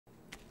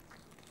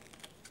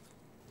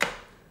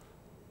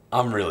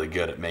I'm really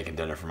good at making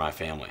dinner for my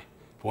family.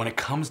 But when it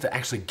comes to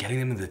actually getting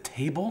them to the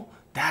table,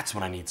 that's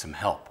when I need some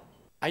help.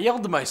 I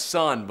yelled to my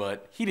son,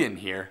 but he didn't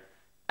hear.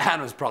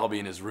 Adam's probably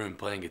in his room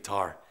playing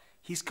guitar.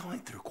 He's going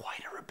through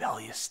quite a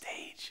rebellious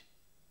stage.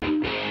 I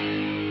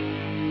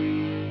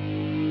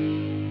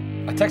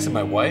texted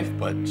my wife,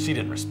 but she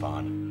didn't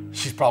respond.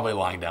 She's probably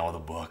lying down with a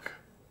book.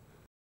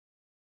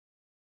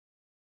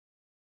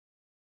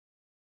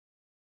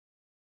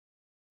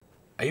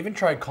 I even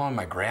tried calling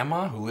my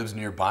grandma, who lives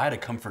nearby, to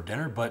come for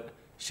dinner, but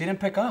she didn't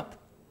pick up.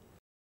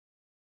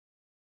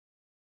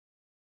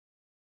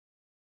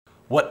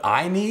 What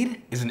I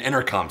need is an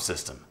intercom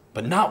system,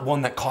 but not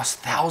one that costs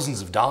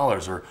thousands of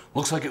dollars or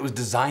looks like it was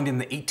designed in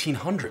the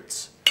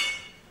 1800s.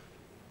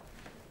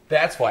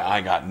 That's why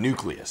I got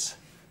Nucleus.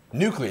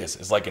 Nucleus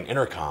is like an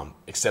intercom,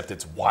 except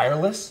it's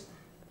wireless,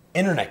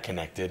 internet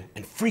connected,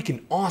 and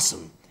freaking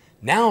awesome.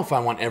 Now if I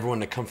want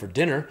everyone to come for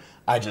dinner,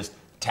 I just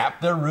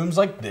tap their rooms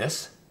like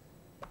this,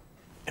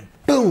 and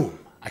boom,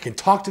 I can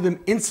talk to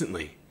them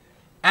instantly.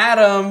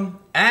 Adam,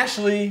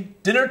 Ashley,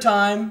 dinner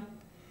time.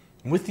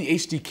 And with the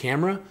HD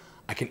camera,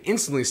 I can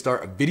instantly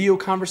start a video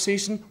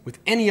conversation with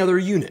any other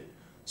unit,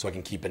 so I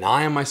can keep an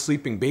eye on my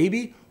sleeping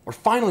baby or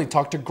finally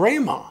talk to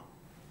Grandma.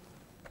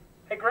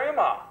 Hey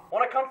Grandma,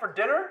 want to come for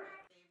dinner?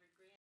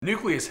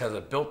 Nucleus has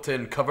a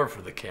built-in cover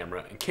for the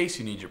camera in case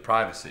you need your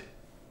privacy.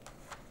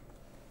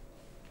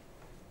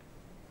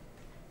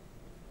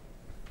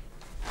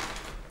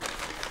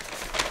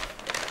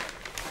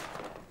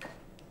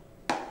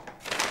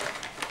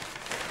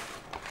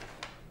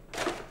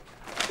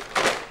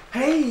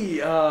 Hey,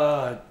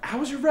 how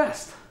was your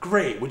rest?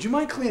 Great. Would you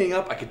mind cleaning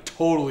up? I could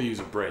totally use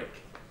a break.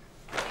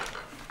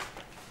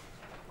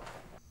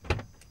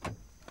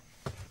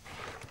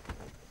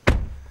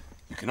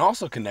 You can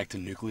also connect to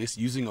Nucleus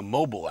using a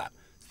mobile app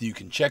so you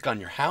can check on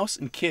your house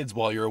and kids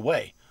while you're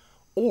away,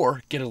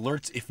 or get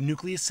alerts if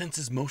Nucleus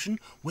senses motion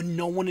when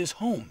no one is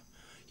home.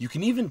 You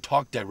can even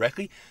talk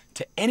directly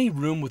to any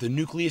room with a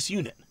Nucleus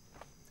unit.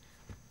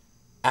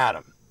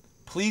 Adam,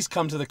 please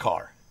come to the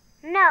car.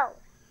 No.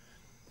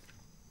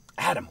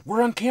 Adam,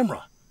 we're on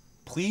camera.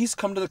 Please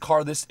come to the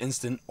car this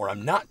instant or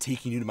I'm not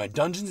taking you to my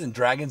Dungeons &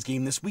 Dragons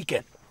game this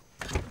weekend.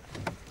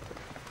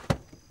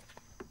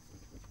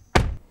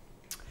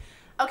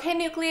 Okay,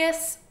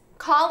 Nucleus,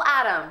 call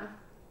Adam.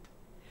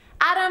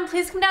 Adam,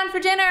 please come down for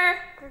dinner.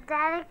 Did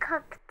Daddy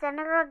cook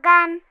dinner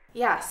again?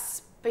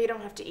 Yes, but you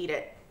don't have to eat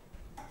it.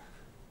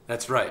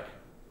 That's right.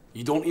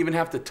 You don't even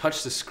have to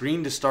touch the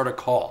screen to start a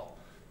call.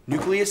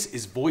 Nucleus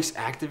is voice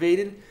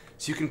activated,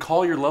 so you can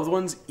call your loved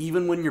ones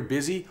even when you're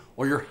busy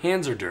or your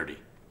hands are dirty.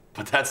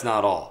 But that's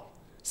not all.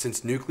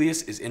 Since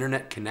Nucleus is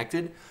internet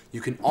connected,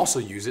 you can also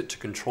use it to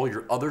control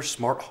your other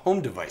smart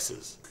home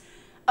devices.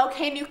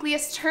 Okay,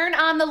 Nucleus, turn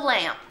on the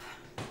lamp.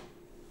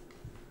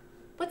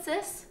 What's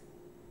this?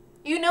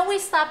 You know we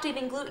stopped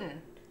eating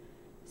gluten.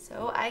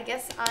 So I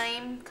guess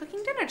I'm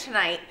cooking dinner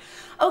tonight.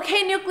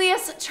 Okay,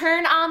 Nucleus,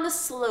 turn on the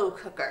slow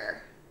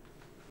cooker.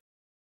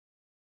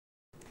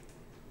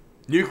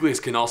 Nucleus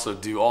can also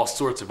do all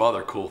sorts of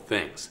other cool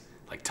things,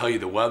 like tell you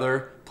the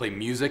weather, play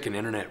music and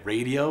internet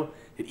radio.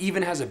 It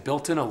even has a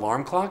built-in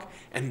alarm clock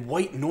and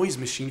white noise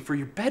machine for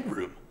your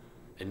bedroom.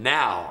 And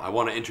now I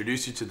want to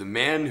introduce you to the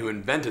man who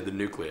invented the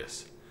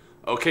Nucleus.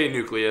 Okay,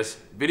 Nucleus,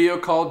 video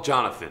call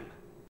Jonathan.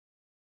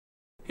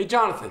 Hey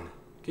Jonathan,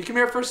 can you come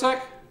here for a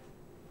sec?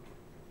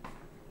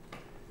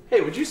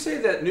 Hey, would you say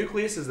that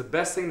Nucleus is the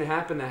best thing to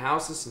happen to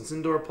houses since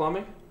indoor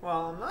plumbing?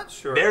 Well, I'm not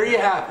sure. There you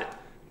have it.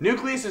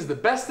 Nucleus is the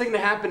best thing to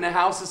happen to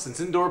houses since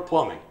indoor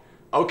plumbing.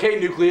 Okay,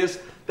 Nucleus,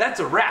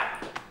 that's a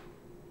wrap.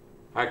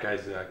 All right,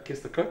 guys, kiss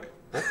the cook.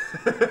 Huh?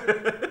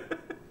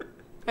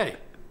 Hey,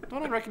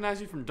 don't I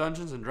recognize you from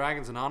Dungeons &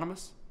 Dragons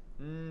Anonymous?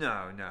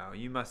 No,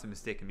 you must have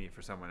mistaken me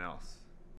for someone else.